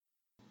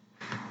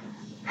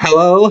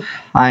Hello,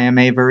 I am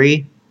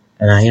Avory,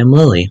 And I am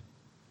Lily.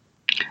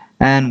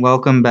 and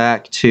welcome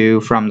back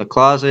to From the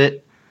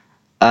Closet.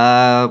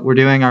 We're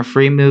doing our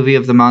free movie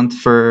of the month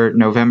for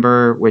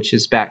November, which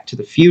is Back to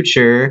the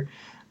Future.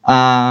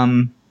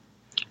 Um,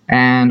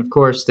 and of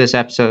course, this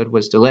episode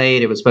was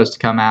delayed. It was supposed to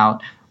come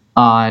out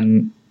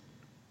on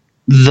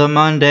the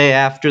Monday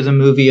after the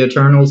movie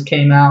Eternals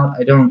came out.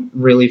 I don't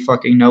really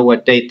fucking know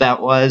what date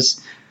that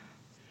was.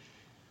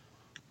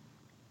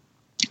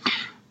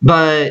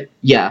 But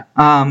yeah,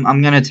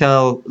 I'm going to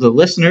tell the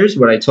listeners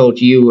what I told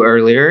you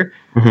earlier.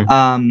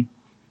 Mhm.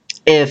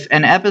 If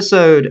an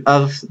episode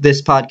of this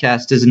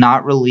podcast does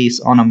not release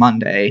on a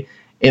Monday,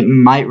 it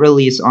might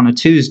release on a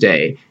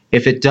Tuesday.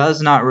 If it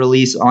does not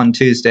release on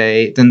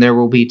Tuesday, then there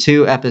will be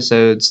 2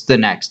 episodes the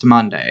next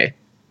Monday.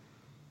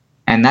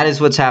 And that is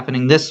what's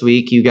happening this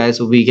week. You guys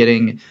will be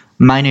getting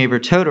My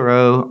Neighbor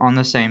Totoro on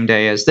the same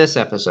day as this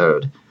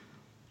episode.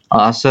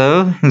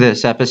 Also,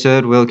 this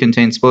episode will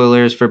contain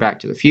spoilers for Back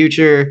to the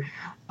Future.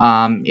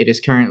 It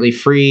is currently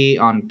free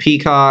on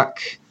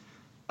Peacock,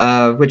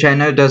 which I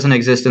know doesn't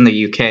exist in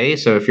the UK,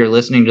 so if you're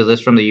listening to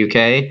this from the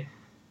UK,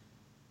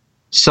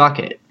 suck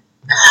it.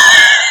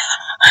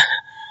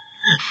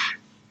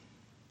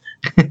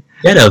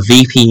 Get a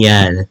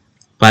VPN.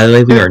 By the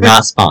way, we are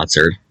not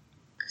sponsored.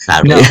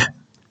 Sadly. No.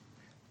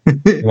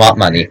 We want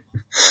money.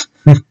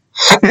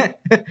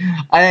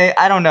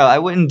 I don't know. I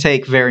wouldn't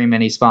take very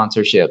many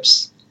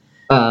sponsorships.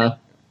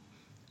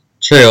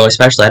 True,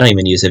 especially I don't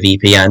even use a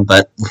VPN,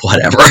 but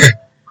whatever.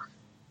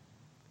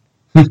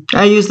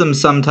 I use them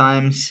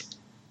sometimes.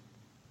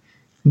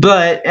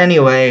 But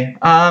anyway,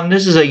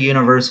 this is a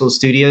Universal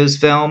Studios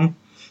film.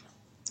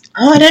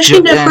 Oh, I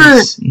actually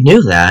never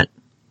knew that.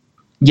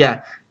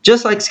 Yeah,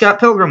 just like Scott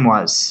Pilgrim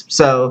was.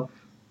 So,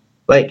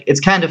 it's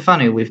kind of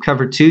funny. We've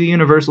covered 2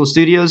 Universal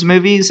Studios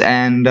movies,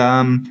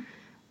 and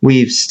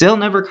we've still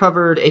never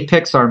covered a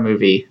Pixar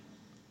movie.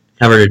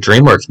 Covered a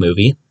DreamWorks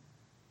movie.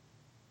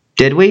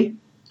 Did we?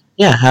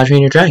 Yeah, How to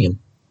Train Your Dragon.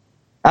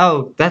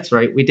 Oh, that's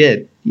right, we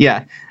did.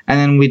 Yeah, and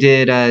then we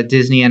did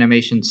Disney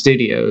Animation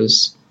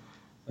Studios.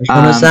 Which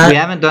one was that? We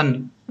haven't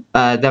done...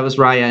 that was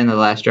Raya and the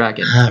Last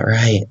Dragon. Ah,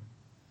 right.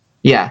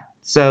 Yeah,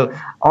 so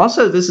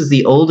also this is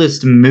the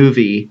oldest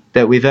movie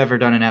that we've ever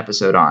done an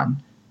episode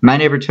on. My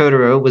Neighbor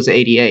Totoro was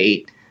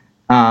 88,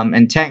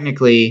 and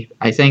technically,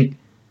 I think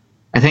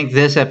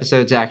this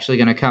episode's actually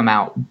going to come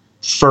out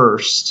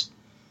first,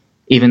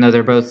 even though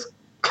they're both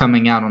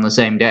coming out on the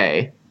same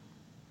day.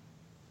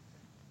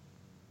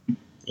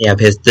 Yeah,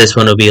 because this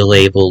one will be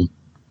labeled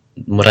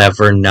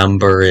whatever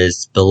number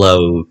is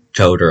below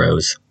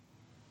Totoro's.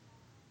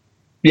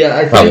 Yeah,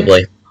 I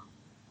Probably.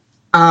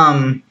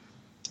 think...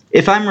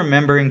 if I'm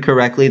remembering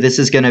correctly, this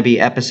is going to be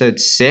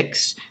episode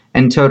 6,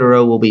 and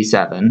Totoro will be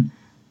 7.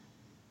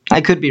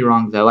 I could be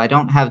wrong, though. I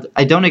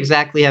don't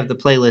exactly have the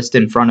playlist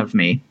in front of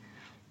me.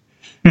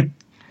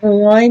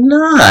 Why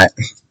not?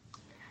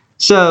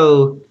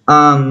 So,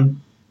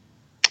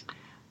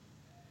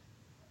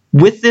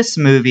 with this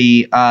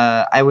movie,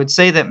 I would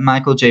say that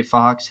Michael J.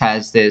 Fox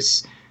has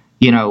this,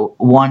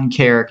 one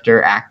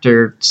character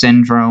actor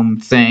syndrome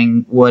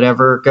thing,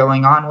 whatever,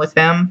 going on with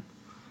him.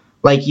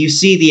 Like, you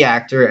see the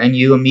actor and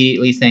you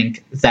immediately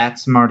think,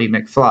 that's Marty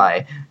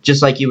McFly.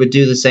 Just like you would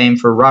do the same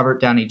for Robert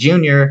Downey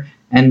Jr.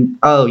 and,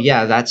 oh,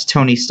 yeah, that's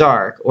Tony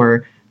Stark.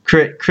 Or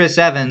Chris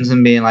Evans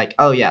and being like,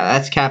 oh, yeah,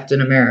 that's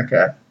Captain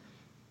America.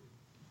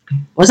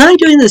 Wasn't I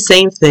doing the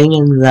same thing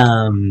in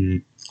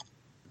the,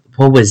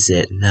 what was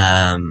it? When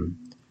I'm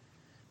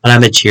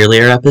a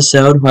Cheerleader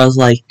episode where I was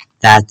like,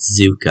 that's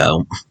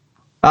Zuko.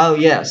 Oh,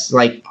 yes,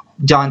 like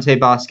Dante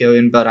Bosco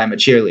in But I'm a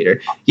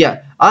Cheerleader.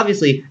 Yeah,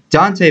 obviously,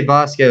 Dante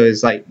Bosco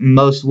is,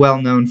 most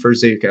well-known for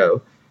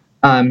Zuko.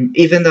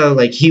 Even though,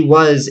 he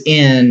was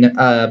in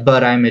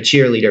But I'm a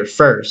Cheerleader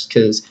first,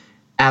 because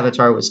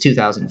Avatar was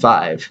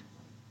 2005.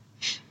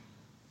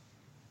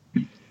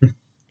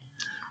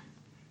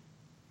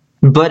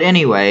 But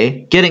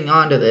anyway, getting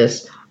on to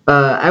this,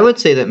 I would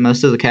say that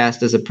most of the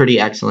cast does a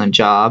pretty excellent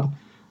job.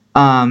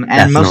 And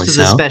Definitely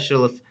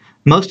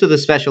most of the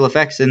special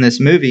effects in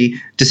this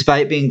movie,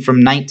 despite being from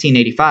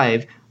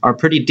 1985, are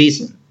pretty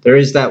decent. There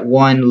is that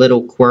one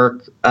little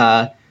quirk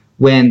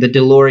when the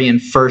DeLorean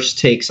first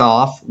takes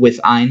off with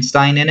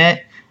Einstein in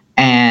it,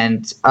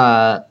 and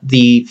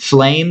the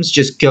flames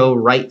just go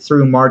right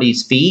through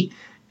Marty's feet,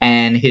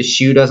 and his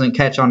shoe doesn't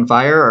catch on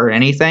fire or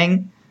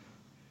anything.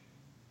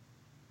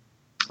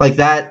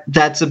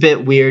 That's a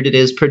bit weird. It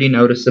is pretty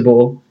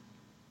noticeable.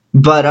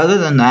 But other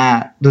than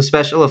that, the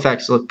special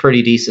effects look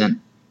pretty decent.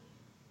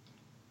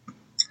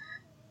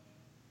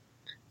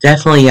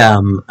 Definitely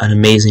an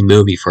amazing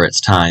movie for its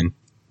time.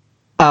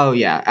 Oh,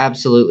 yeah,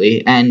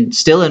 absolutely. And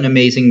still an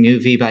amazing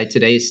movie by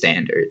today's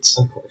standards.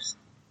 Of course.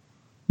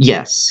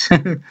 Yes.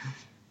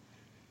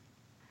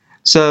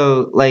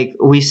 So,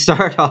 we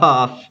start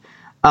off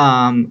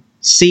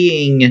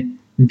seeing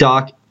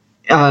Doc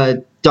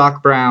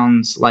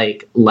Brown's,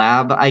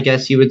 lab, I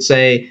guess you would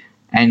say.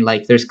 And,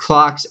 there's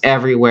clocks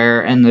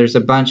everywhere, and there's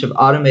a bunch of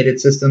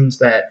automated systems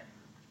that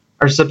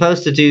are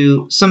supposed to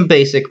do some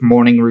basic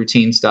morning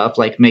routine stuff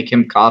like make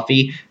him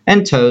coffee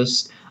and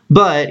toast,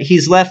 but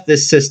he's left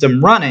this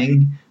system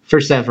running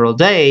for several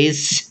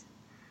days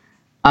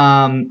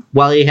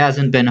while he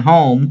hasn't been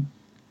home.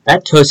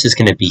 That toast is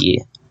going to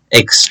be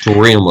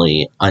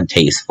extremely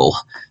untasteful.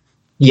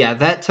 Yeah,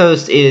 that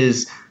toast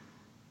is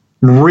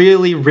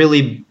really,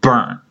 really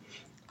burnt.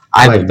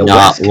 I like would the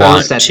not West want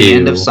Coast at to. the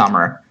end of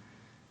summer.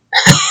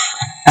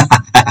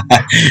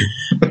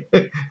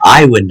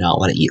 I would not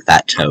want to eat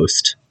that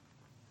toast.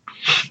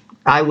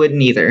 I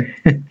wouldn't either.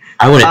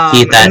 I wouldn't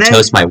feed that then,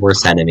 toast my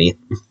worst enemy.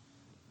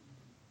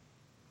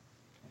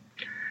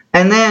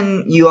 And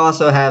then you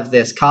also have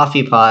this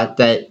coffee pot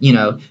that,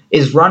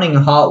 is running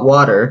hot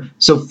water.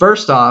 So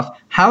first off,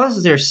 how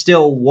is there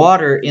still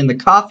water in the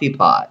coffee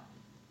pot?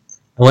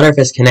 I wonder if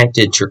it's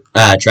connected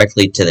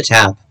directly to the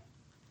tap.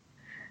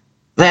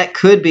 That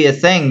could be a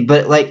thing,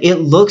 but it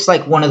looks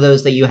like one of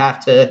those that you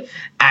have to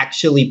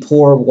actually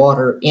pour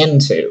water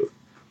into.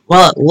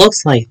 Well, it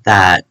looks like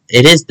that.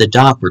 It is the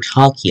dock we're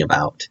talking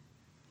about.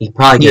 He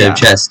probably could have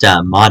just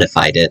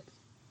modified it.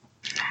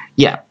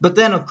 Yeah, but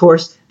then, of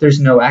course, there's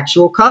no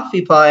actual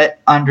coffee pot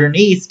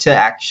underneath to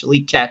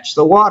actually catch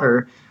the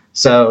water.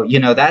 So,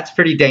 that's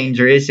pretty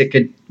dangerous. It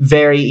could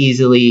very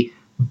easily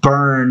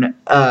burn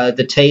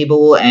the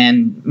table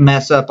and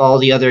mess up all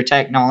the other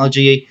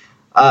technology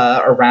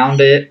around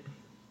it.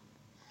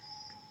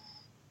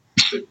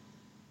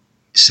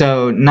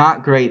 So,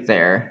 not great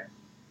there.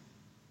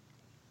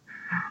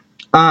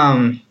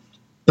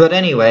 But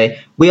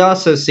anyway, we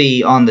also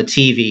see on the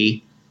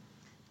TV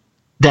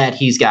that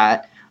he's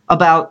got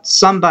about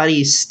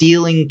somebody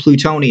stealing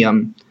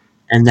plutonium.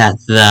 And that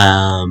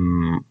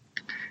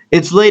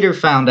It's later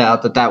found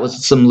out that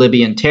was some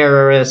Libyan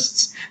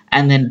terrorists,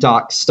 and then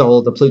Doc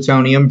stole the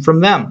plutonium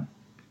from them.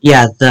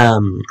 Yeah,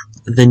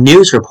 the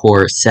news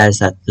report says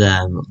that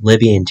the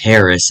Libyan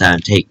terrorists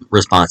take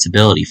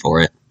responsibility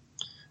for it.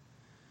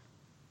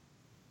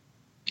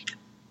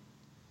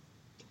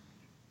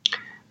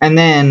 And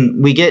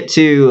then we get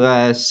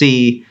to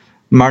see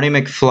Marty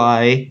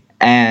McFly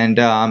and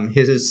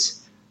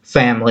his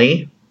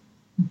family.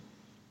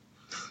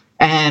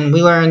 And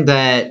we learned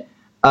that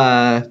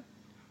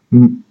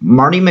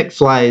Marty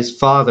McFly's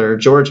father,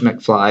 George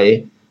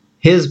McFly,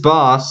 his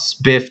boss,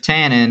 Biff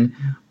Tannen,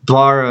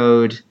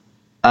 borrowed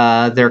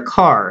their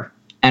car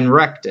and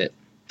wrecked it.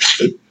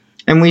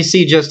 And we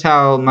see just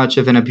how much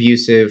of an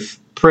abusive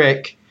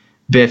prick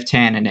Biff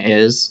Tannen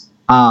is.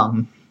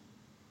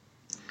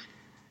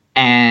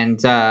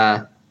 And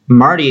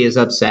Marty is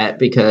upset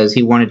because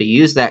he wanted to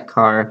use that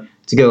car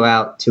to go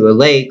out to a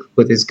lake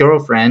with his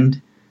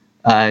girlfriend,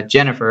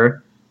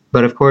 Jennifer.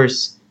 But of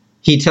course,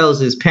 he tells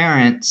his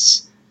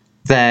parents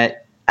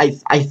that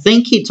I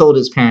think he told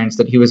his parents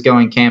that he was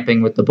going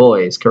camping with the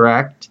boys,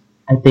 correct?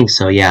 I think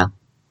so, yeah.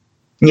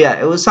 Yeah,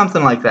 it was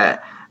something like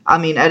that. I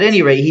mean, at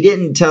any rate, he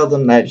didn't tell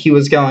them that he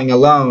was going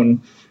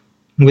alone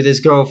with his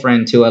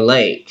girlfriend to a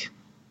lake.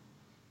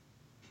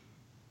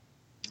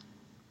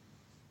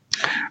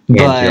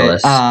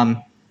 But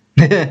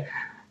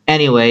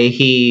anyway,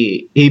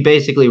 he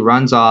basically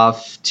runs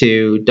off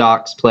to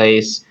Doc's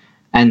place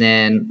and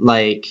then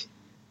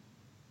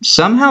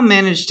somehow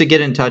managed to get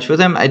in touch with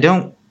him. I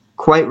don't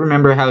quite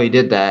remember how he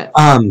did that.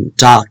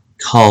 Doc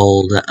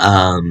called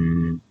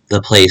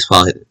the place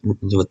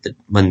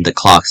when the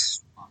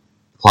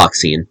clock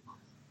scene.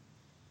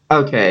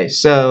 Okay,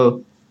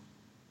 so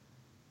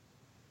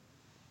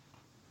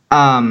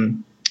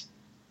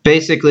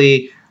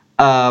basically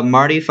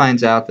Marty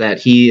finds out that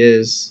he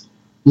is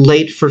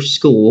late for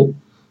school,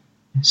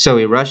 so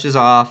he rushes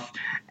off,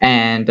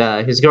 and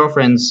his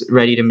girlfriend's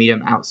ready to meet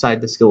him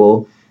outside the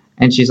school,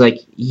 and she's like,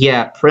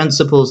 yeah,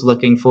 principal's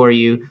looking for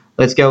you,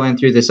 let's go in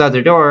through this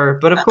other door.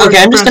 But of course, okay,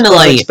 I'm just gonna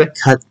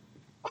cut.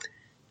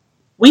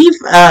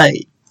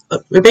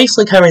 We're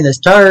basically covering the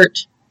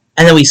start,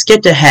 and then we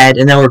skipped ahead,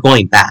 and then we're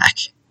going back.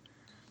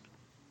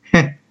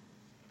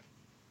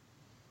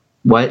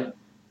 What?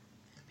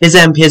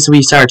 Because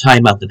we started talking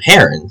about the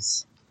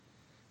parents,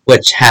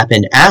 which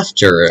happened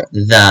after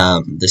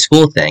the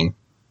school thing.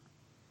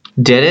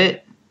 Did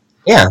it?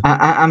 Yeah.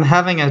 I'm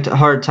having a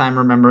hard time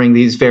remembering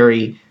these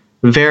very,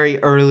 very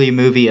early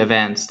movie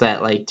events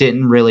that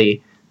didn't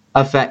really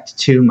affect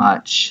too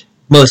much.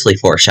 Mostly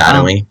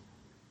foreshadowing.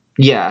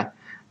 Yeah.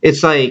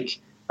 It's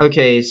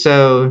okay,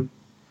 so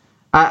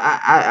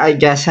I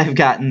guess I've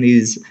gotten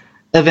these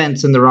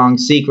events in the wrong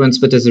sequence,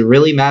 but does it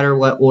really matter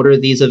what order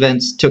these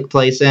events took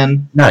place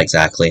in? Not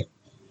exactly.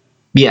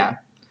 Yeah.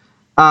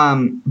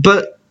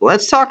 But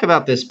let's talk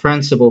about this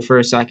principal for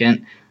a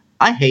second.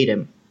 I hate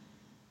him.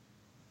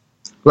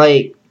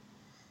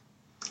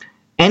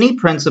 Any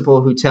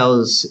principal who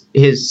tells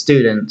his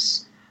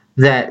students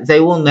that they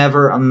will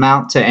never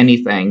amount to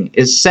anything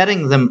is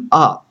setting them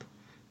up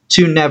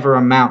to never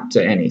amount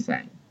to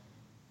anything.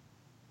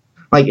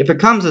 It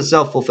becomes a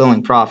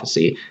self-fulfilling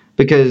prophecy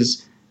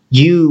because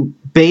you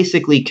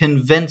basically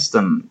convince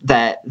them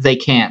that they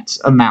can't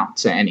amount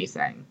to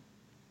anything.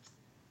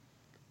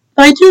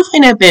 I do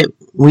find it a bit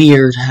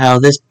weird how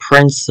this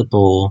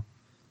principal,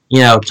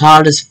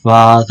 taught his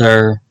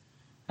father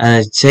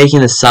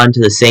taking the son to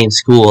the same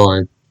school,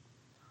 and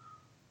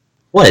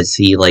what is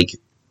he, like,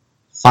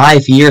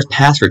 5 years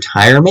past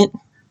retirement?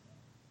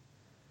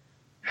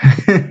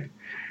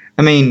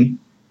 I mean,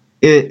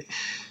 it.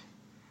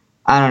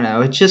 I don't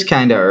know. It just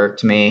kind of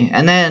irked me.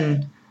 And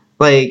then,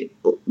 like,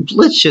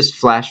 let's just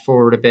flash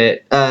forward a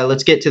bit.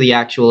 Let's get to the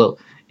actual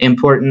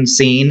important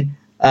scene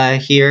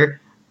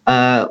here.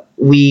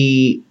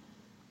 We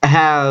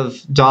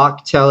have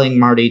Doc telling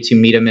Marty to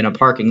meet him in a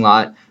parking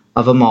lot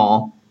of a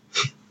mall.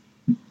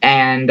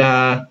 And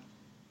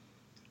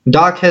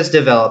Doc has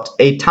developed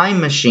a time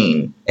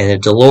machine. And a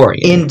DeLorean.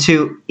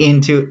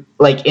 Into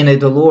like, in a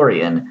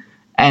DeLorean.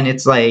 And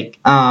it's like,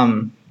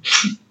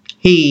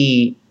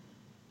 he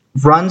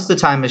runs the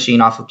time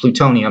machine off of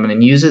plutonium and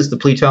then uses the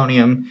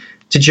plutonium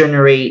to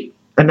generate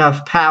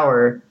enough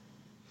power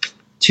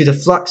to the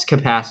flux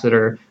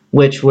capacitor,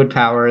 which would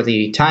power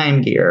the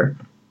time gear.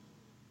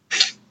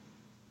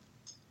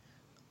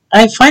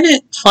 I find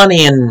it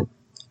funny in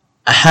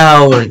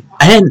how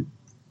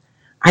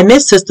I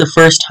missed this the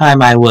first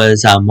time I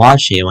was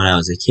watching it when I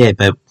was a kid,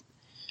 but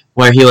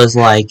where he was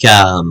like,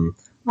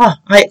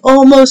 I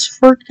almost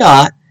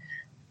forgot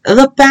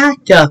the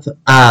backup,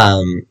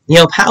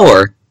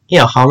 power.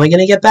 How am I going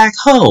to get back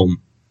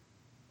home?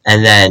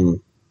 And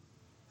then,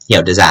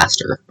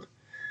 disaster.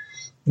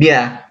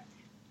 Yeah.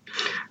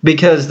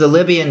 Because the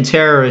Libyan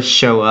terrorists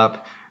show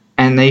up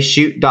and they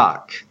shoot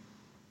Doc.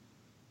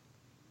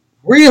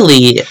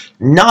 Really,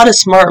 not a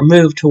smart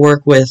move to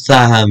work with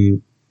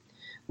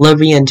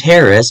Libyan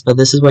terrorists, but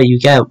this is what you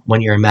get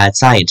when you're a mad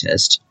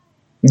scientist.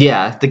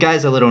 Yeah, the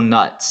guy's a little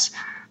nuts.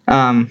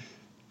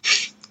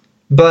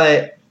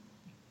 But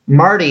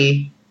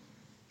Marty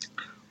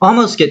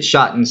almost gets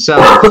shot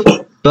himself,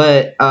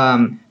 but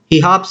he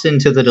hops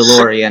into the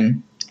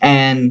DeLorean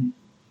and,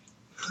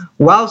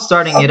 while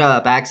starting it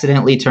up,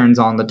 accidentally turns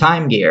on the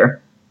time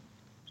gear.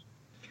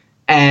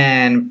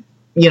 And,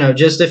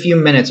 just a few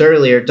minutes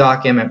earlier,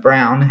 Doc Emmett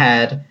Brown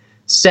had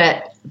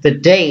set the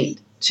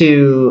date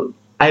to,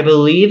 I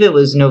believe it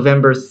was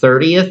November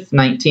 30th,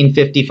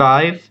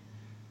 1955.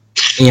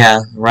 Yeah,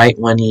 right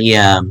when he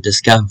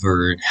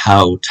discovered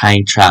how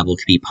time travel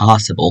could be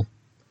possible.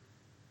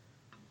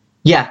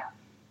 Yeah.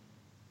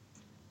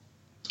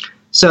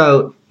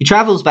 So he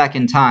travels back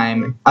in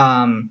time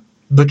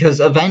because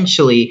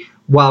eventually,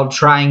 while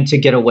trying to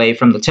get away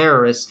from the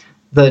terrorists,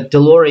 the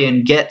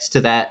DeLorean gets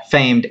to that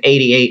famed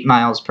 88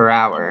 miles per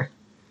hour.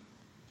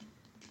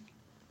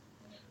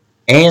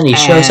 And he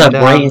shows up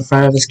right in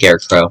front of a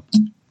scarecrow.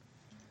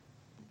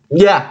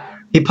 Yeah,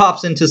 he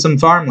pops into some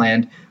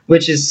farmland,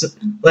 which is,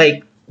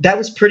 like, that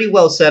was pretty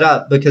well set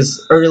up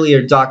because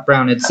earlier Doc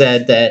Brown had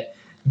said that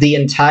the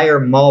entire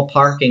mall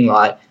parking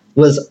lot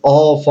was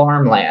all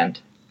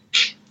farmland.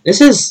 This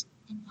is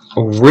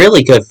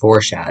really good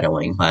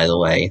foreshadowing, by the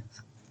way.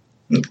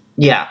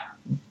 Yeah.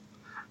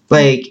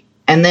 Like,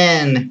 and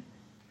then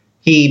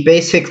he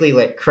basically,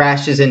 like,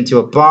 crashes into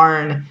a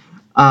barn.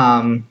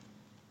 The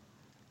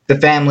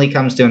family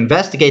comes to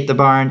investigate the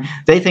barn.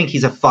 They think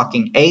he's a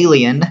fucking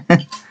alien.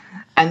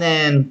 And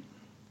then,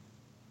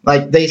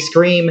 like, they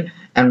scream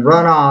and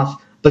run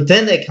off, but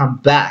then they come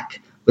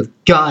back with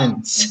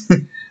guns.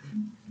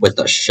 With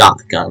a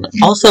shotgun.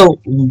 Also,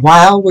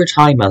 while we're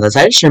talking about this,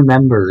 I just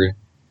remembered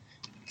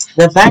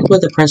the fact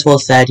what the principal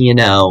said,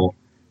 no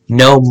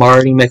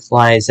Marty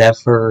McFly's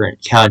ever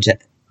count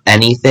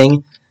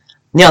anything.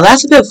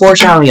 That's a bit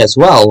foreshadowing as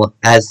well,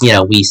 as,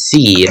 we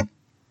see,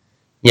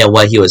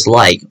 what he was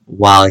like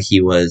while he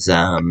was,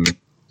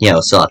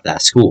 still at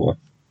that school.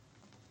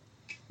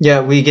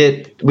 Yeah, we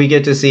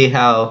get to see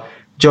how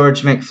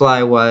George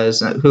McFly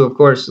was, who, of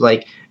course,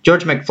 like,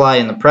 George McFly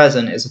in the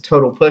present is a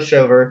total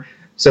pushover.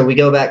 So we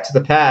go back to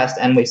the past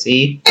and we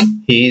see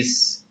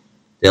he's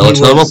still a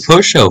total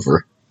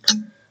pushover.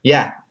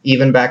 Yeah,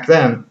 even back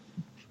then.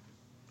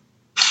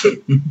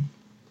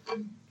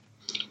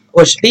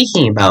 Well,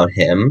 speaking about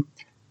him,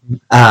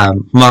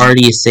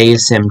 Marty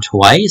saves him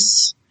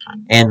twice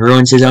and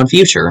ruins his own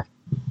future.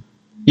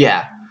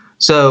 Yeah.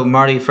 So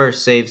Marty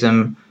first saves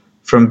him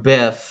from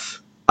Biff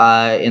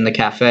in the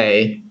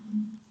cafe,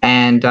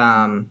 and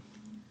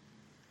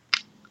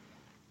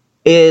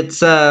it's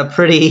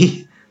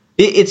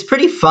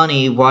pretty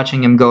funny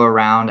watching him go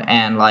around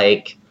and,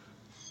 like,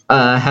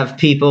 have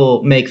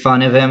people make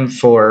fun of him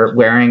for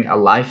wearing a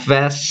life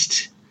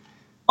vest.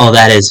 Oh,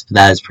 that is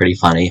pretty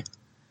funny.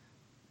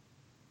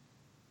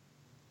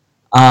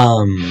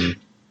 Though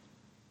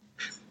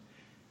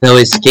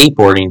his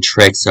skateboarding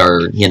tricks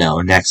are,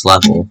 next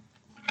level.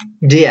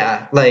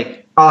 Yeah,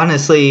 like,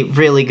 honestly,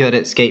 really good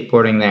at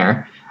skateboarding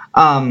there.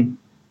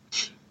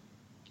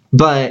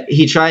 But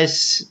he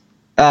tries,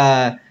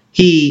 okay,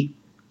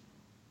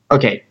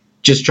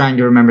 just trying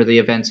to remember the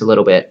events a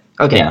little bit.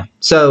 Okay, yeah.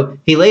 So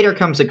he later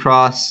comes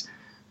across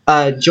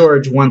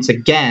George once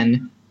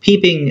again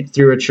peeping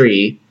through a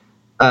tree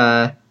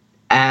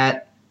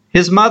at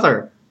his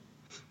mother,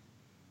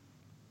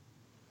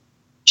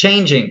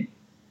 changing.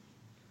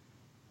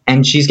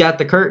 And she's got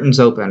the curtains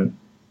open,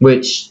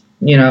 which,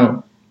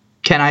 can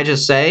I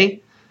just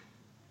say,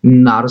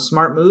 not a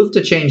smart move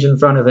to change in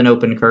front of an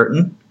open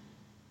curtain.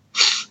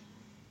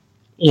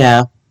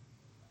 Yeah.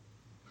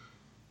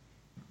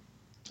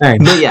 Very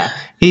But much. yeah,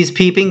 he's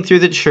peeping through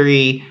the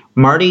tree.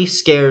 Marty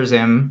scares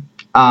him,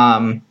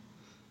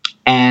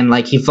 and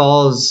like he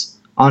falls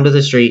onto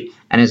the street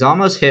and is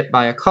almost hit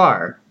by a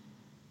car,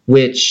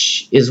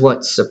 which is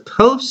what's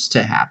supposed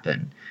to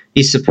happen.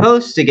 He's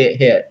supposed to get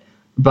hit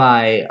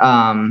by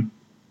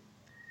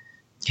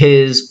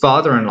his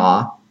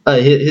father-in-law,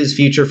 his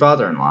future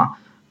father-in-law,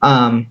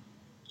 and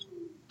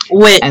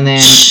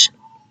then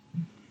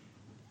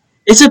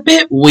Which is a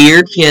bit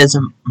weird because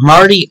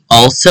Marty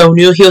also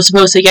knew he was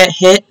supposed to get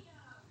hit,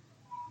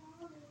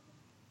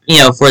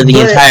 for the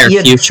but entire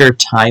you future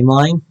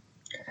timeline.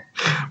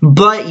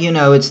 but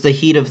it's the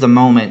heat of the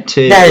moment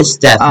That is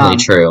too. definitely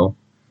true.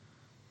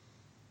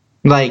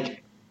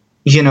 Like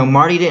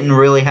Marty didn't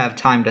really have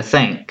time to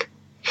think,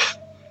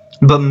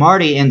 but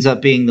Marty ends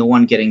up being the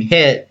one getting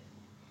hit,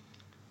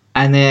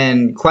 and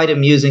then quite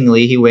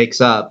amusingly he wakes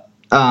up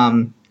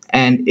and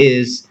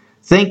is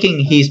thinking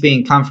he's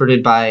being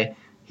comforted by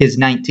his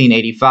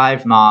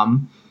 1985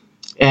 mom,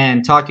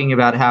 and talking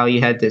about how he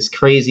had this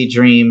crazy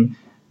dream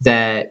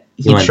that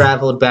he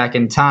traveled back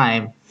in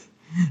time,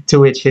 to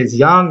which his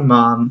young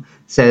mom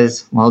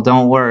says, well,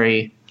 don't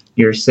worry,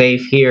 you're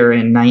safe here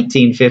in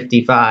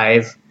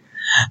 1955.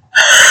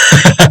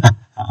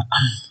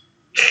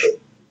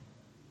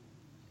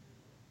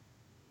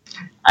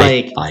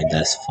 I find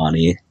this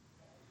funny.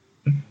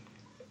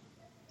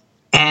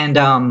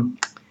 And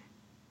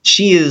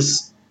she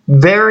is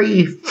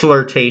very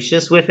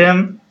flirtatious with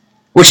him,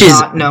 which is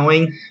not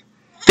knowing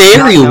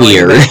very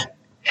weird.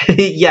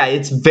 Yeah,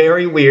 it's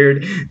very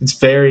weird. It's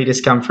very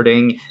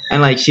discomforting,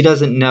 and like she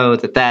doesn't know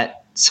that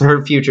that's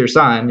her future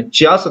son.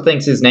 She also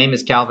thinks his name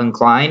is Calvin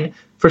Klein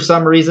for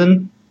some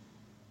reason.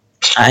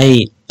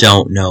 I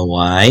don't know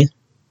why.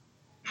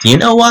 Do you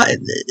know why?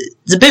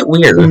 It's a bit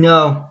weird.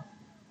 No,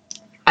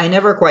 I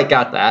never quite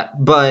got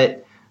that,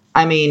 but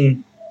I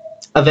mean,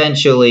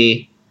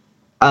 eventually,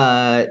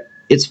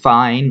 it's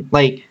fine.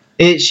 Like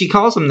she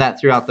calls him that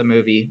throughout the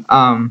movie.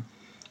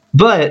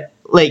 But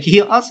like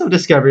he also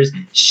discovers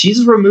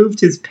she's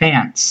removed his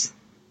pants.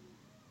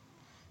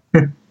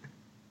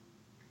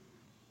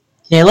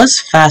 Yeah, let's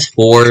fast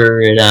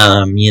forward.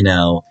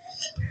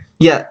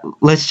 Yeah,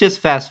 let's just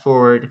fast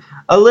forward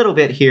a little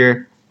bit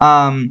here.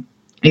 And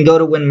go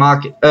to when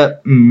Marty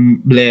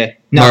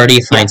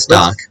finds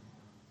Doc.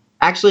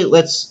 Actually,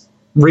 let's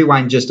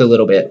rewind just a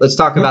little bit. Let's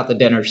talk about the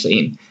dinner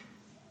scene.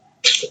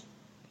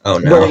 Oh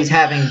no! Where he's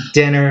having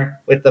dinner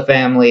with the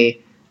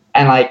family,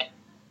 and like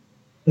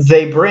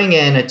they bring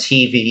in a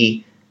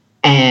TV,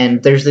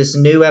 and there's this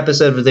new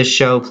episode of this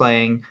show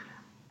playing,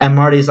 and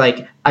Marty's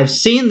like, I've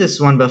seen this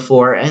one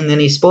before, and then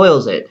he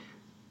spoils it.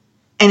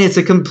 And it's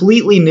a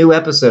completely new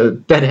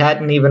episode that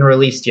hadn't even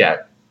released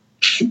yet.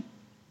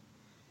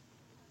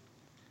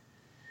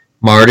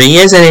 Marty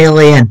is an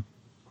alien.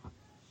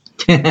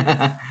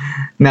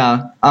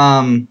 No.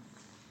 And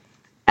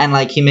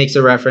like he makes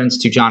a reference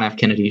to John F.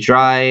 Kennedy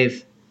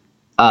Drive,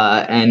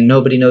 and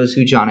nobody knows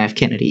who John F.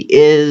 Kennedy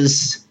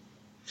is.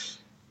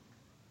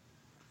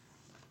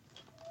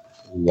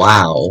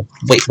 Wow.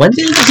 Wait, when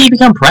did he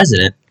become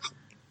president?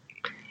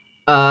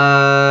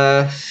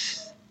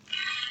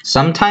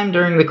 Sometime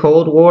during the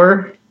Cold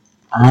War.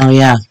 Oh,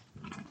 yeah.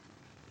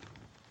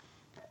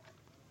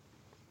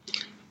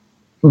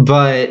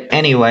 But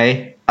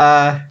anyway,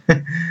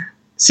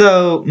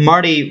 so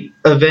Marty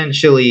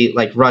eventually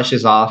like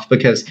rushes off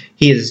because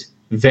he is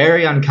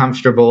very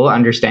uncomfortable,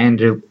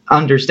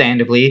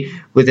 understandably,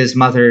 with his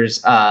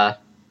mother's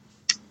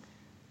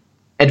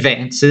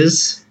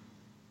advances.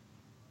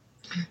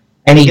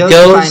 And he goes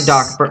to find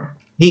Doc.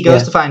 He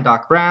goes to find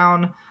Doc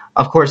Brown.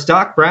 Of course,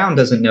 Doc Brown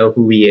doesn't know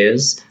who he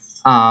is.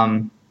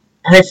 And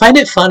I find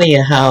it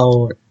funny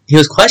how he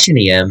was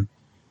questioning him.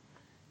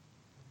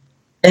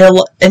 And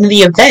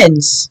the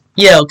events,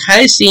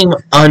 kind of seem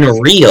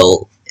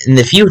unreal in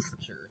the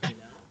future.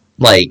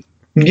 Like,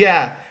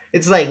 yeah,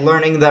 it's like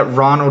learning that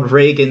Ronald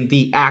Reagan,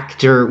 the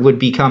actor, would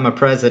become a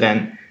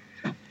president.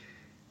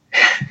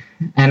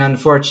 And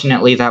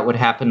unfortunately, that would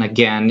happen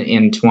again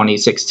in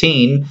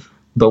 2016,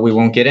 but we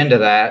won't get into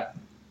that.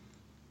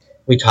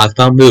 We talk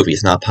about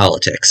movies, not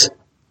politics.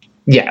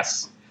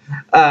 Yes.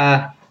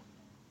 But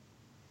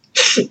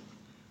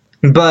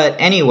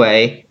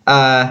anyway,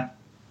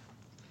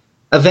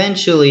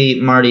 eventually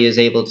Marty is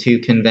able to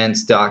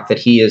convince Doc that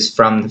he is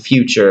from the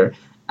future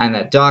and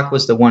that Doc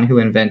was the one who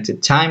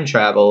invented time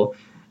travel,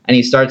 and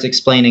he starts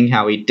explaining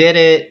how he did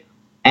it,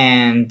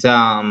 and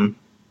Doc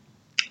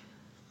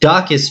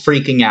is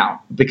freaking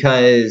out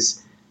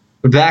because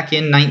back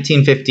in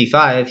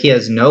 1955 he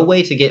has no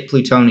way to get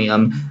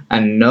plutonium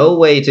and no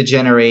way to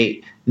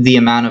generate the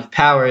amount of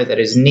power that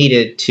is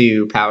needed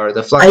to power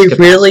the flux capacitor.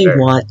 I really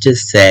want to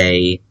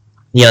say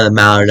the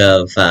amount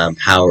of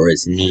power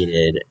is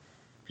needed,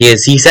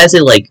 because he says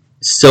it like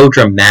so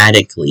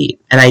dramatically,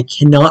 and I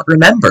cannot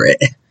remember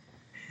it.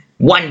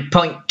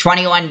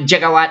 1.21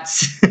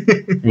 gigawatts.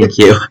 Thank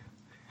you.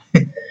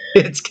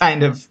 It's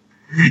kind of,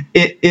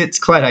 it's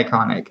quite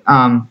iconic.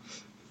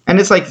 And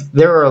it's like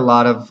there are a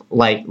lot of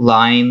like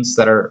lines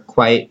that are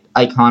quite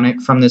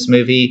iconic from this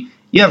movie.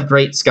 You have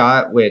Great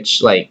Scott,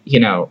 which I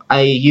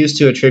used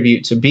to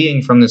attribute to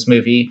being from this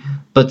movie,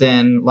 but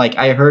then like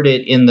I heard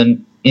it in the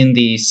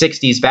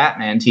 60s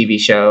Batman TV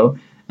show,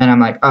 and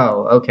I'm like,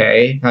 "Oh,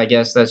 okay. I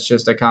guess that's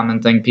just a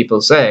common thing people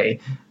say."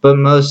 But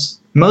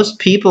most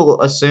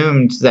people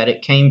assumed that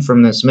it came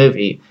from this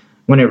movie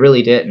when it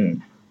really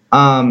didn't.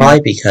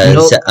 Probably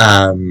because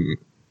No,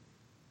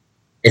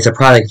 it's a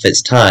product of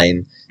its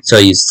time, so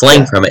you slang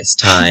yeah. from its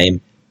time,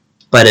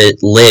 but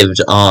it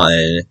lived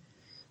on.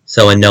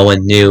 So when no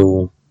one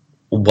knew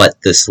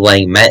what the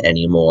slang meant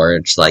anymore,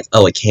 it's like,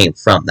 oh, it came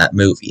from that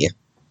movie.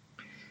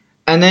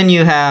 And then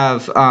you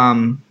have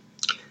one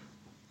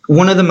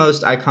of the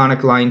most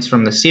iconic lines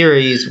from the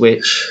series,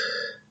 which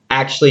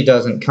actually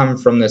doesn't come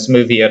from this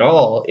movie at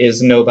all,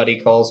 is "Nobody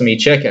calls me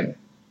chicken."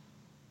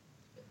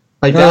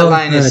 Like that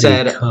line is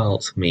Nobody said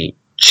calls me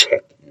chicken.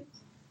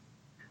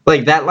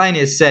 like that line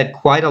is said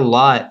quite a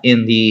lot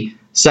in the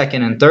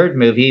second and third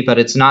movie, but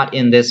it's not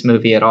in this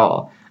movie at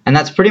all. And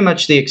that's pretty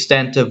much the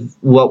extent of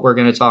what we're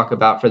going to talk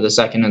about for the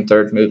second and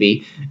third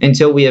movie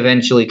until we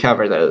eventually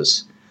cover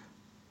those.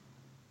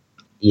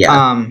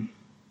 Yeah.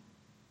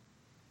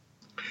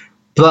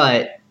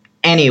 But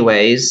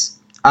anyways,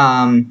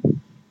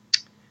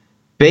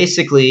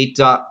 basically,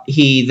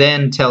 he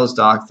then tells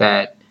Doc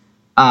that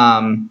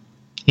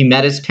he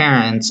met his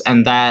parents,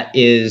 and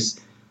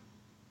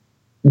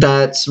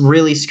that's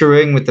really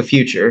screwing with the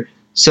future.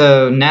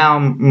 So now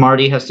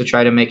Marty has to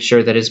try to make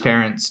sure that his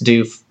parents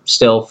do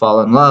still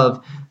fall in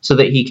love, so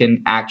that he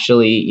can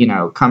actually,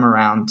 come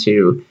around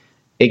to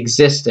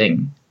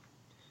existing.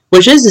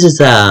 Which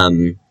is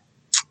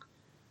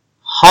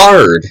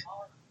hard.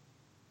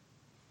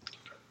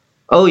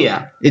 Oh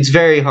yeah, it's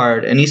very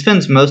hard, and he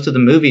spends most of the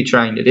movie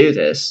trying to do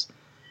this.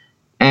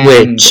 And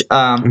Which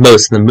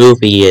most of the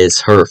movie is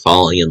her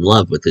falling in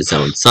love with his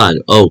own son.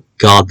 Oh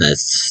god,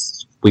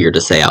 that's weird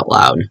to say out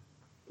loud.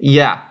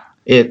 yeah,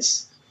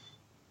 it's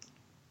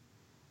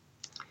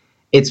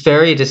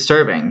very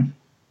disturbing.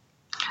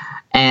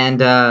 And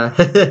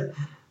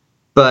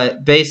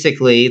but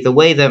basically, the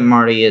way that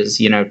Marty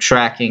is,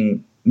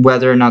 tracking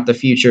whether or not the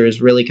future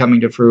is really coming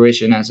to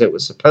fruition as it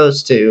was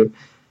supposed to,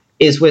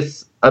 is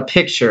with a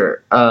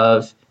picture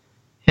of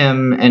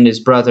him and his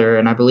brother,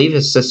 and I believe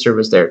his sister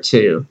was there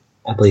too.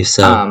 I believe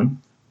so.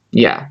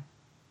 Yeah.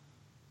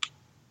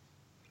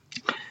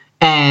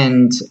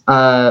 And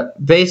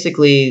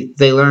basically,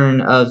 they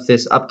learn of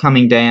this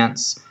upcoming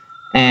dance,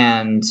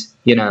 and,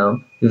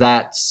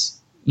 that's,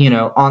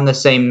 on the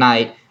same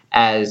night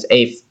as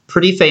a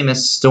pretty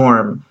famous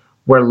storm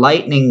where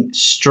lightning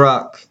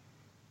struck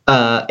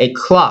a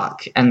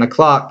clock, and the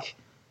clock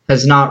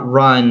has not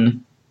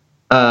run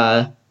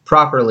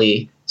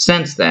properly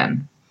since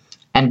then.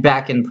 And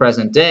back in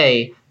present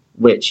day,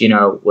 which,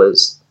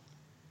 was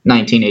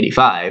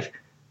 1985,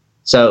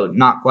 so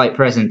not quite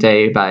present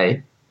day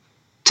by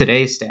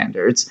today's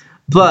standards,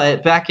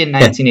 but back in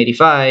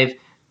 1985,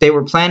 they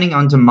were planning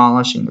on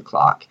demolishing the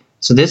clock.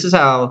 So this is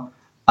how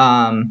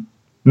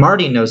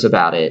Marty knows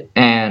about it,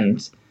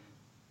 and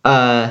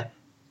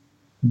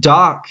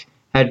Doc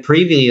had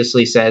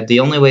previously said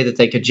the only way that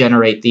they could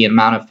generate the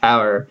amount of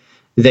power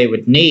they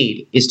would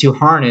need is to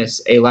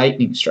harness a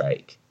lightning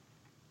strike.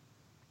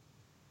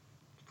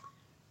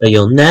 But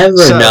you'll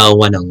never know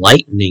when a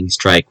lightning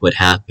strike would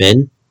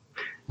happen.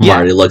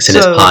 Marty looks in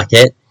his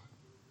pocket,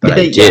 but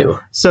I do.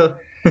 So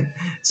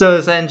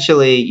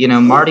essentially,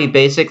 Marty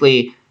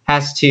basically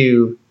has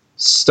to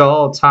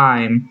stall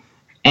time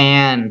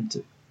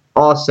and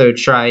also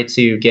try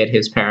to get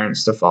his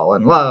parents to fall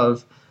in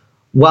love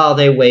while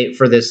they wait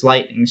for this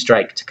lightning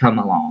strike to come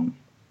along.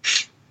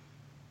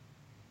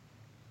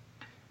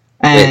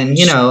 And,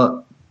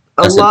 a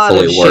lot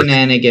of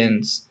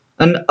shenanigans.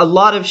 And a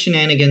lot of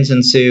shenanigans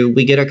ensue.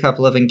 We get a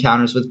couple of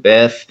encounters with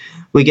Biff.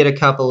 We get a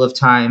couple of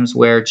times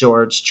where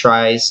George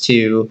tries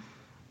to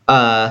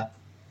ask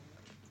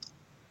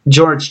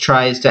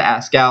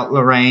out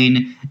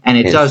Lorraine, and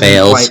it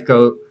doesn't quite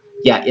go.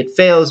 Yeah, it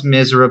fails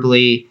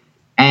miserably,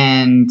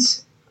 and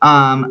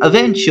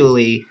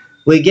eventually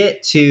we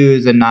get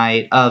to the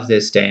night of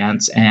this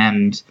dance,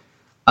 and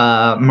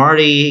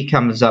Marty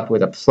comes up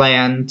with a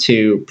plan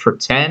to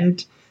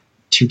pretend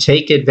to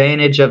take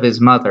advantage of his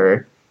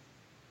mother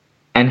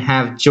and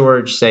have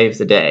George save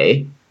the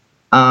day.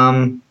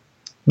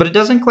 But it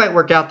doesn't quite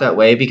work out that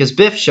way because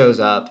Biff shows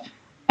up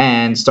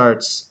and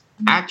starts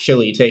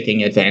actually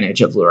taking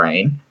advantage of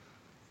Lorraine.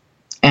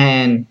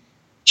 And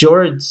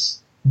George,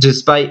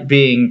 despite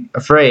being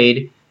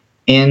afraid,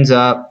 ends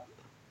up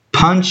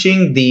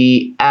punching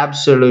the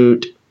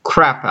absolute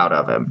crap out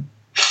of him.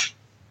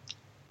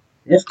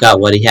 Biff got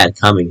what he had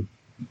coming.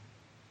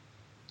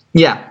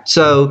 Yeah,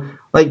 so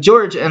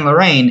George and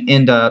Lorraine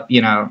end up,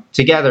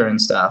 together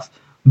and stuff.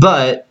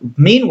 But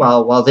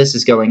meanwhile, while this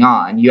is going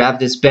on, you have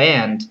this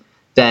band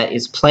that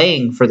is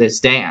playing for this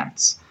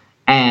dance,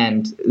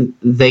 and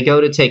they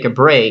go to take a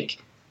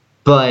break,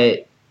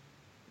 but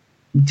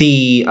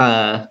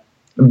the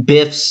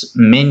Biff's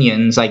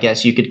minions, I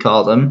guess you could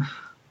call them,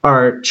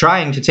 are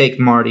trying to take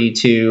Marty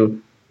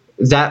to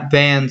that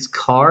band's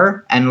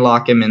car and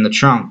lock him in the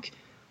trunk.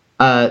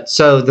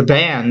 So the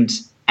band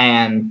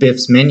and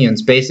Biff's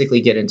minions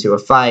basically get into a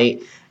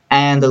fight,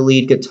 and the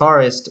lead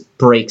guitarist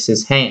breaks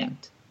his hand.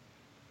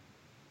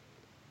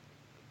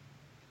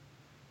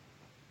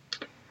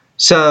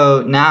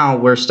 So now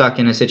we're stuck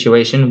in a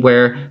situation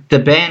where the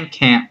band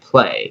can't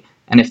play.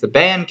 And if the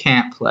band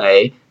can't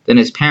play, then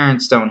his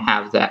parents don't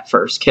have that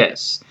first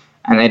kiss.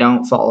 And they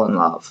don't fall in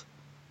love.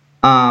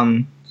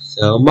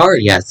 So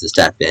Marty has to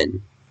step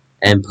in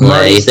and Marty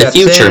play the steps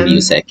future in.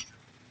 music.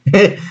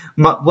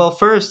 Well,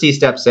 first he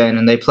steps in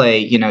and they play,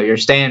 your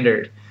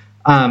standard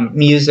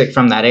music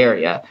from that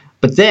area.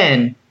 But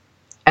then,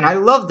 and I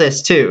love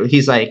this too,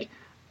 he's like,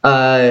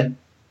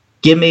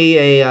 give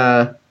me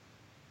a...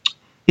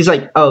 He's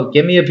like, oh,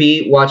 give me a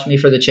beat, watch me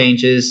for the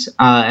changes,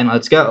 and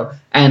let's go.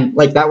 And,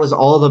 that was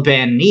all the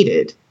band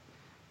needed.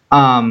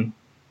 And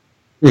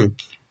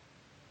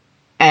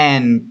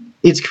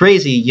it's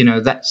crazy,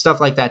 that stuff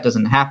like that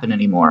doesn't happen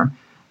anymore.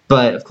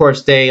 But, of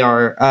course, they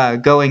are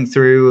going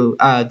through,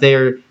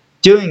 they're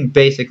doing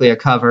basically a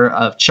cover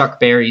of Chuck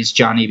Berry's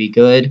Johnny Be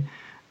Good.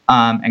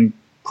 And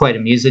quite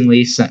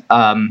amusingly,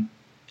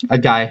 a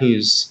guy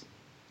who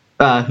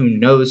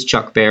knows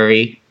Chuck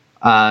Berry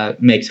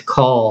makes a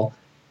call,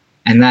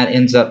 and that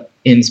ends up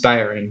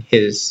inspiring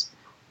his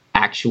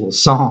actual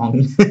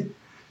song.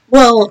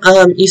 Well,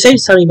 you say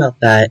something about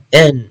that,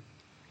 and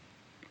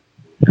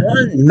I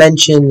want to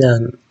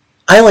mention,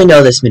 I only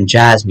know this in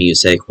jazz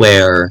music,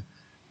 where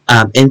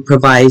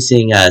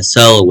improvising a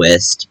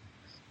soloist,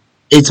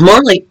 it's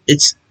more like,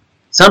 it's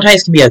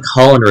sometimes can be a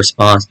call and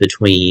response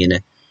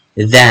between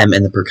them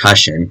and the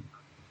percussion.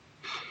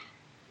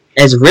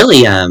 It's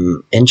really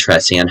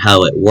interesting on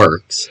how it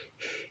works.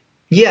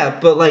 Yeah,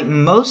 but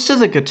most of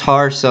the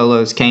guitar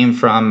solos came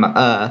from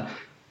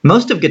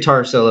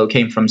guitar solo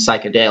came from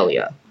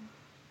psychedelia,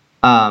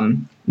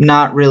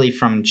 not really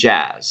from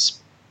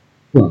jazz.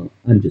 Well,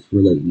 I'm just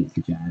relating it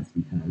to jazz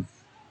because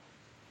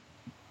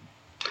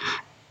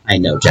I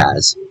know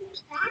jazz.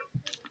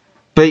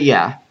 But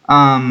yeah,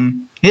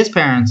 his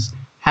parents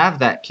have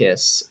that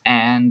kiss,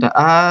 and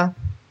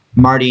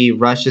Marty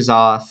rushes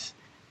off,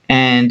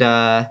 and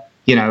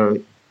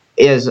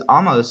is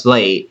almost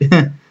late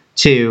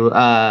to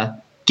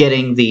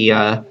getting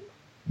to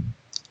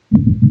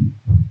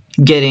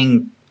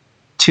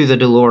the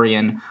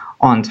DeLorean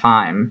on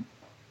time.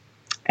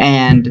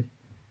 And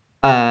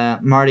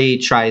Marty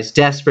tries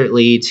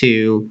desperately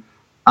to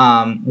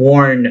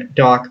warn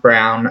Doc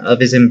Brown of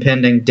his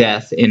impending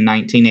death in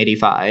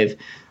 1985,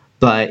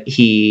 but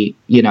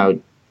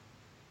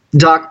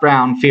Doc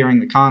Brown,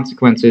 fearing the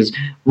consequences,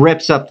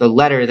 rips up the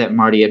letter that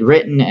Marty had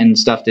written and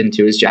stuffed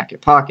into his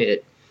jacket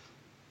pocket.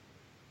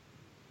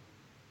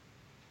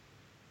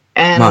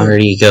 And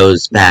Marty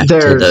goes back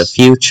to the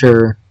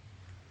future.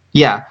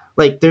 Yeah,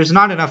 there's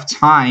not enough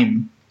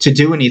time to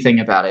do anything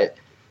about it.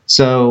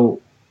 So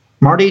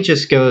Marty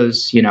just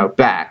goes,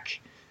 back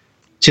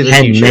to the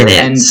 10 future. 10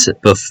 minutes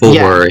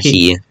before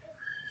he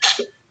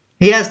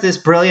has this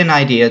brilliant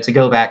idea to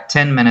go back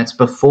 10 minutes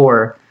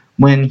before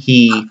when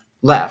he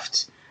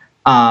left.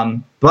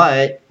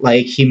 But,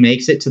 he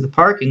makes it to the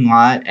parking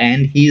lot,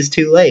 and he's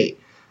too late.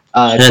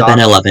 Should have been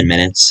 11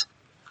 minutes.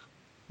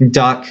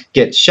 Doc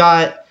gets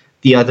shot.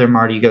 The other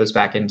Marty goes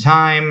back in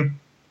time.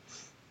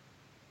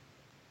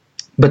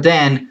 But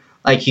then,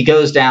 he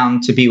goes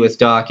down to be with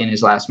Doc in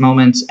his last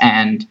moments,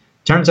 and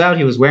turns out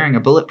he was wearing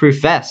a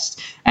bulletproof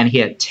vest, and he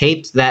had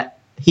taped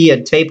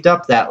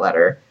up that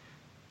letter.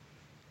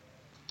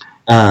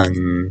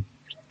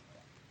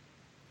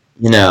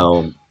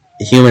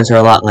 Humans are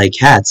a lot like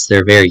cats.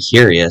 They're very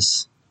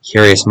curious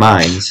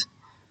minds.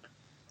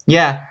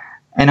 Yeah,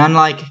 and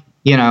unlike,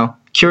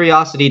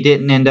 curiosity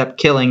didn't end up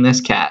killing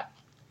this cat.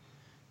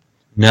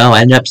 No,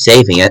 I ended up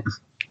saving it.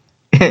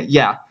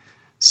 Yeah.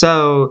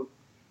 So,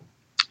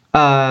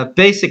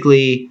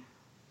 basically,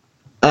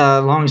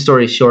 long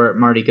story short,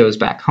 Marty goes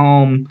back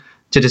home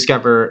to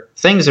discover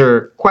things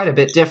are quite a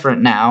bit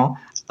different now.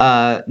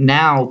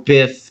 Now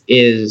Biff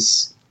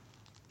is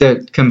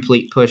the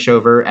complete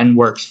pushover and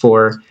works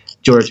for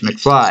George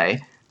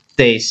McFly.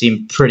 They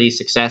seem pretty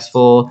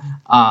successful.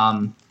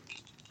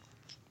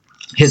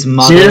 His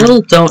mother...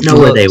 Still don't know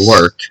where they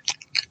work.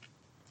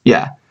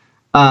 Yeah.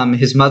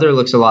 His mother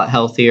looks a lot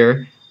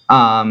healthier.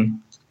 And,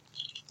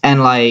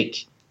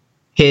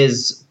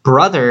 his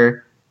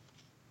brother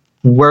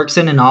works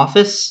in an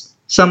office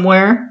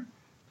somewhere,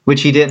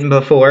 which he didn't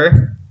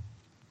before.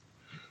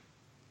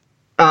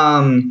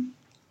 And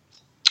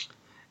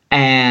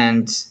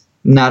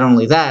not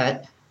only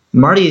that,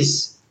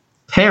 Marty's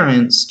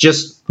parents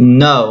just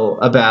know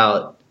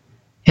about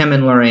him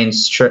and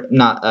Lorraine's trip.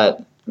 Him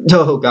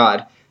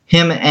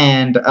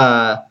and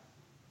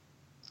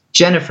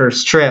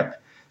Jennifer's trip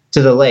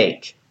to the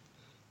lake,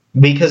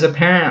 because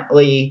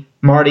apparently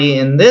Marty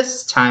in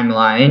this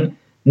timeline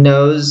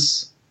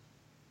knows,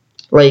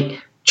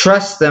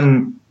 trusts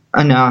them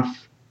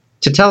enough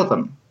to tell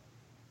them.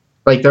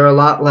 They're a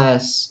lot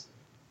less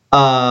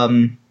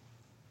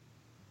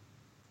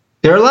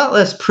They're a lot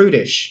less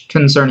prudish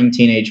concerning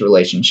teenage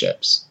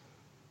relationships.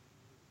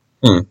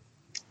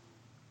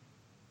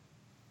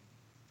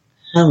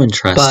 How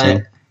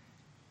interesting.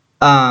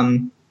 But,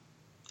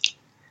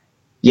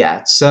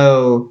 yeah,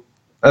 so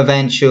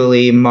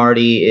eventually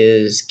Marty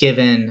is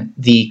given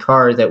the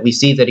car that we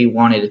see that he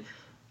wanted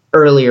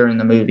earlier in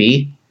the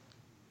movie.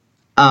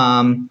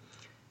 And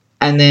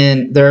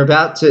then they're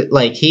about to,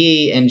 like,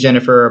 he and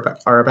Jennifer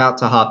are about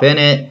to hop in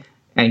it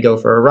and go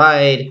for a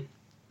ride.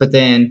 But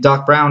then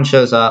Doc Brown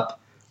shows up,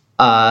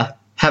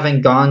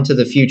 having gone to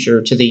the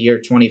future to the year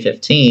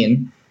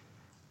 2015.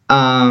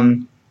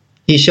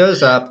 He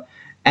shows up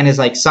and is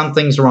like,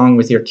 something's wrong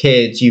with your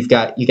kids. You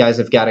guys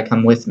have got to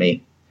come with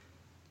me.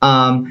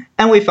 And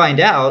we find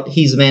out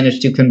he's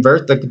managed to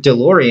convert the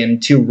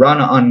DeLorean to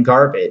run on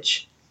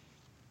garbage.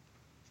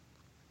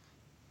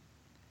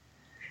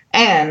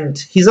 And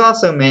he's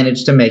also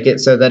managed to make it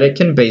so that it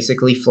can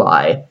basically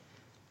fly.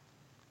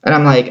 And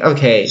I'm like,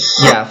 okay,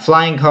 yeah,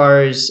 flying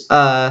cars,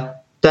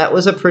 that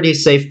was a pretty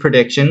safe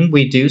prediction.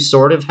 We do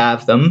sort of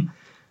have them,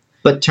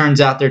 but turns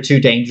out they're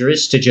too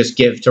dangerous to just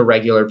give to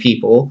regular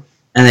people.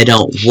 And they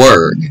don't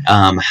work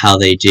how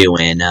they do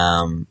in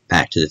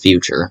Back to the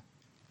Future.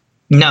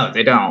 No,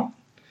 they don't.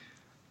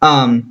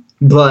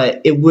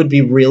 But it would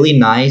be really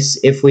nice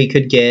if we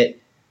could get,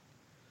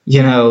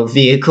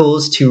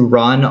 vehicles to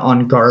run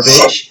on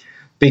garbage,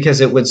 because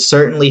it would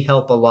certainly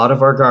help a lot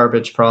of our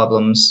garbage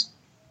problems.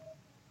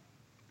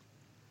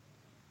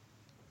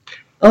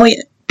 Oh,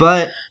 yeah.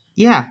 But,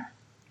 yeah.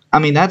 I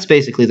mean, that's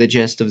basically the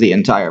gist of the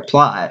entire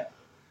plot.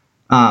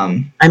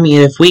 I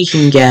mean, if we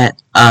can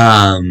get,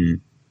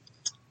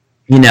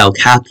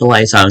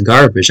 capitalize on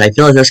garbage, I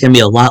feel like there's going to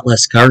be a lot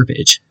less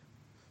garbage.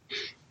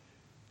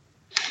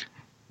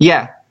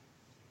 Yeah.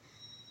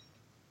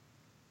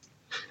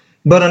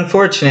 But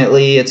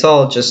unfortunately, it's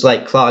all just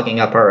like clogging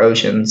up our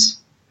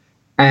oceans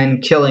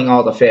and killing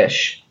all the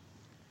fish.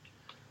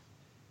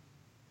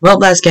 Well,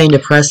 that's getting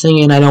depressing,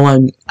 and I don't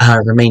want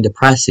to remain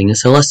depressing,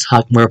 so let's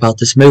talk more about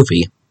this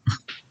movie.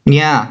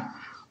 Yeah,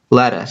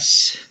 let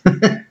us.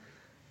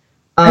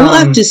 I will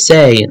have to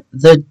say,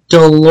 the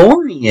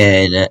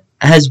DeLorean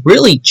has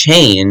really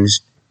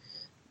changed.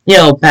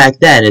 Back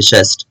then, it's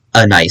just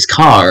a nice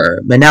car,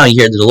 but now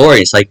you hear the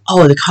DeLorean, it's like,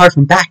 oh, the car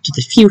from Back to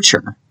the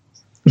Future.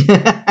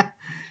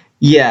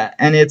 Yeah,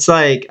 and it's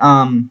like,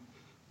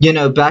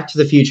 Back to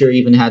the Future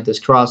even had this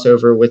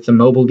crossover with the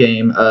mobile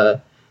game,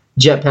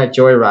 Jetpack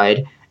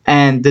Joyride,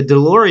 and the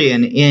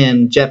DeLorean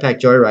in Jetpack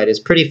Joyride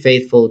is pretty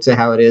faithful to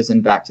how it is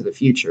in Back to the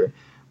Future,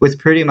 with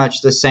pretty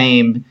much the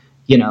same,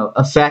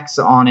 effects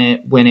on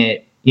it when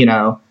it,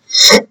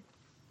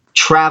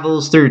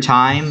 travels through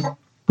time,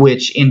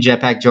 which in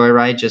Jetpack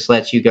Joyride just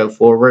lets you go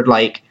forward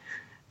like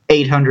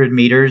 800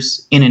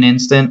 meters in an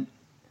instant.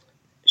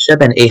 Should have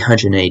been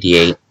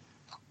 888.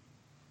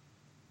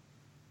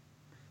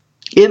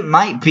 It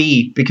might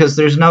be, because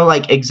there's no,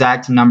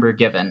 exact number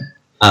given.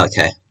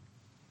 Okay.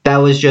 That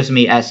was just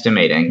me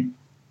estimating.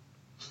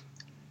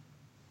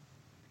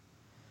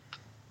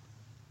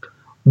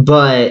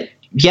 But,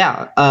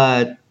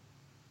 yeah,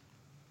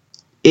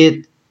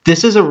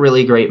 this is a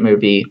really great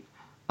movie.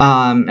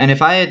 And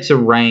if I had to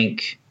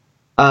rank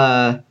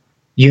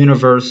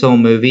Universal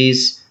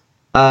movies,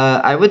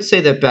 I would say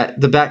that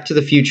the Back to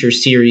the Future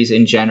series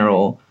in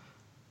general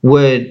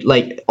would,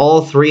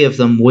 all three of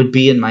them would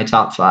be in my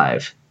top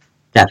 5.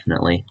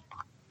 Definitely.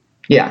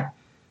 Yeah.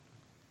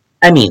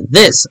 I mean,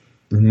 this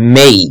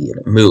made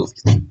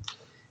movies.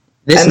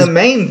 The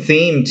main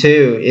theme,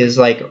 too, is,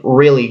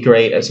 really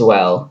great as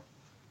well.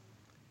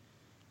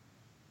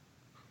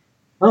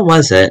 What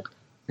was it?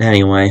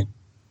 Anyway.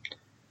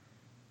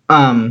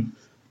 But,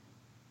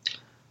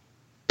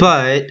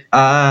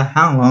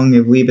 how long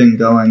have we been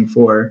going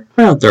for?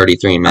 Around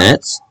 33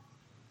 minutes.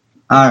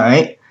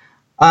 Alright.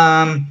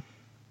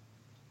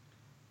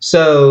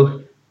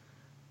 So,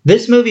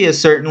 this movie has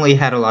certainly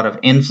had a lot of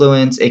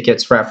influence. It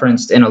gets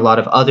referenced in a lot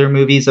of other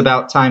movies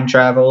about time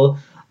travel,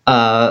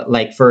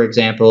 for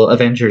example,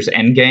 Avengers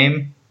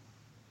Endgame.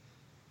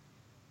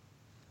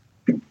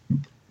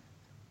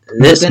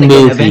 This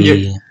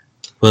movie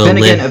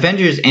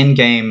Avengers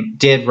Endgame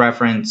did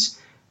reference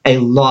a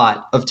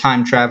lot of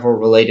time travel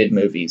related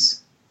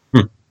movies.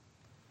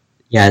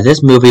 Yeah,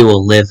 this movie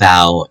will live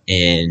out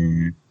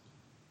in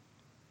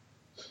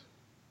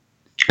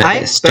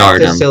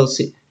stardom.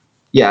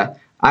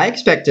 I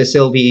expect to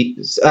still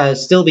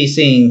be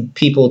seeing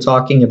people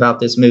talking about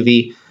this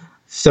movie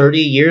 30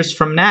 years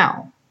from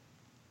now.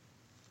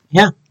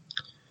 Yeah.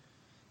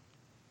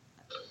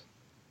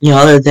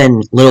 Other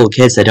than little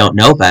kids that don't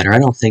know better, I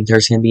don't think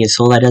there's going to be a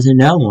soul that doesn't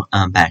know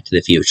Back to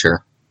the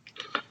Future.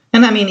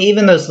 And I mean,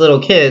 even those little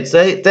kids,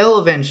 they'll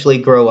eventually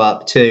grow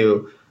up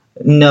to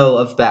know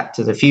of Back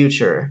to the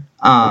Future.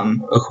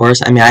 Of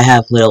course, I mean, I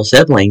have little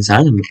siblings.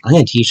 I'm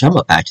going to teach them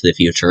what Back to the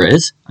Future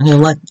is. I'm going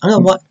to let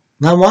them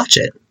watch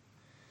it.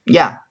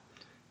 Yeah.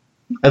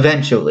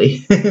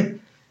 Eventually. It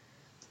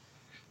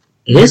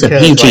is a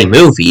PG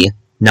movie,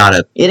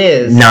 It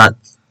is. Not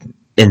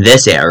in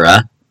this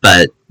era,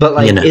 but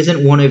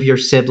isn't one of your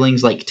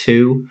siblings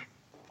 2?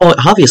 Oh,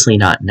 obviously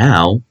not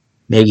now.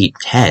 maybe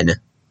 10.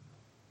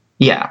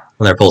 Yeah.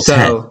 Well, they're both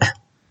So,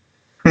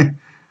 10.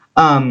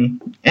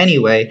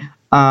 Anyway,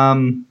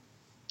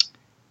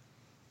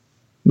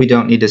 we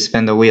don't need to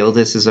spin the wheel.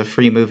 This is a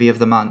free movie of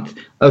the month.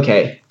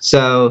 Okay,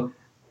 so,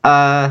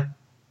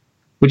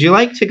 would you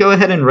like to go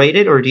ahead and rate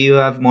it, or do you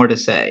have more to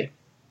say?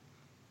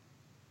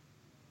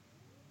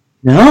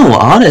 No,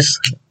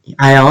 honestly,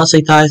 I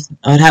honestly thought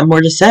I would have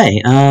more to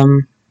say.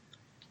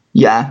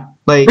 Yeah,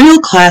 like, Real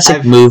classic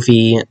I've-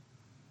 movie.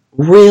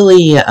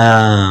 Really,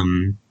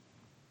 that's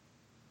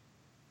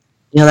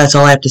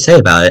all I have to say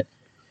about it.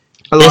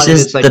 a This lot of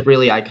is it's, like,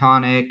 really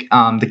iconic.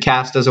 The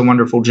cast does a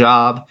wonderful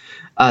job.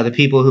 The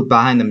people who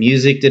behind the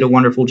music did a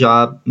wonderful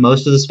job.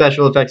 Most of the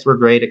special effects were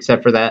great,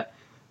 except for that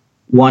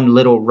one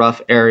little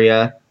rough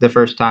area the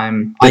first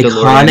time the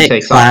DeLorean iconic,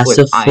 takes off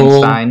with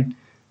Einstein.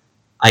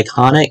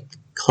 iconic,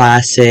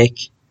 classic,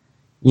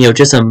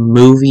 just a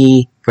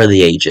movie for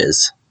the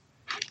ages.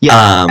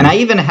 Yeah, and I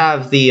even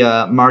have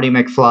the Marty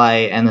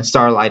McFly and the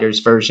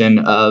Starlighters version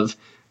of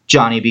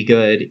Johnny Be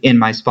Good in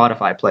my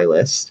Spotify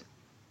playlist.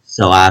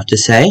 So I have to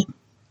say,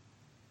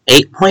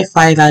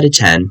 8.5 out of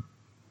 10.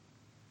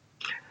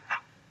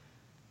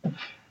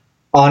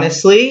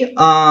 Honestly,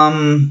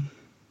 I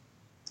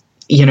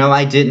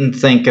didn't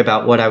think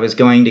about what I was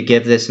going to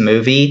give this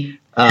movie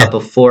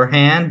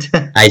beforehand.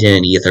 I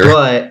didn't either.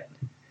 But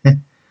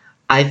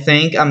I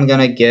think I'm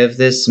going to give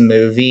this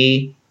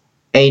movie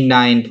a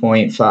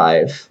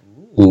 9.5.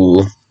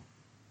 Ooh.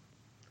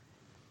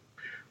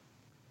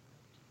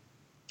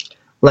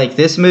 Like,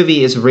 this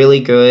movie is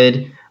really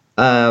good,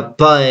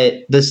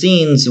 but the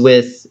scenes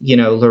with,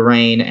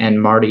 Lorraine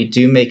and Marty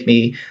do make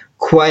me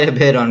quite a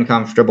bit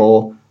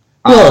uncomfortable.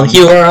 Well,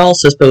 you are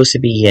also supposed to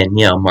be in,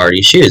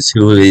 Marty's shoes,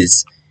 who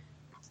is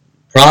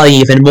probably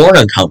even more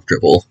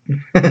uncomfortable.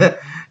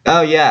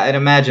 Oh, yeah, I'd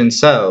imagine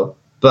so.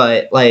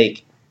 But,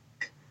 like,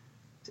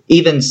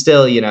 even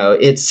still,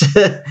 it's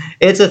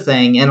it's a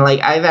thing. And, like,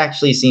 I've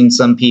actually seen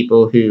some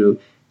people who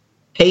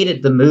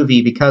hated the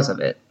movie because of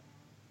it.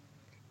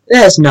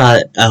 That's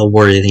not a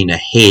worthy thing to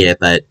hate it,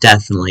 but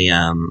definitely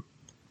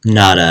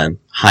not a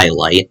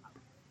highlight.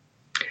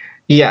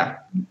 Yeah,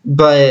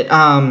 but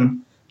I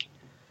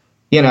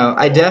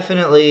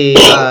definitely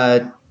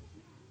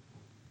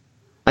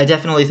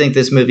think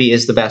this movie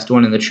is the best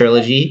one in the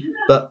trilogy,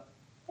 but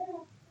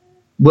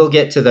we'll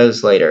get to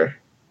those later.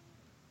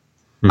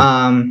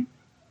 But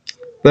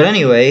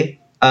anyway,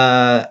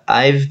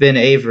 I've been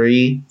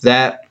Avery.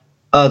 That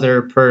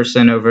other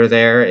person over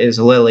there is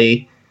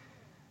Lily.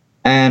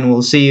 And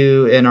we'll see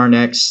you in our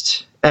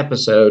next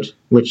episode,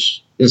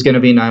 which is going to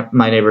be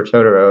My Neighbor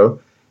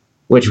Totoro,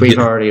 which we've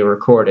already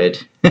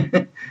recorded.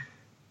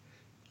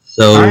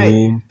 So,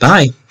 right.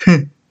 Bye.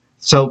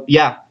 So,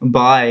 yeah,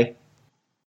 bye.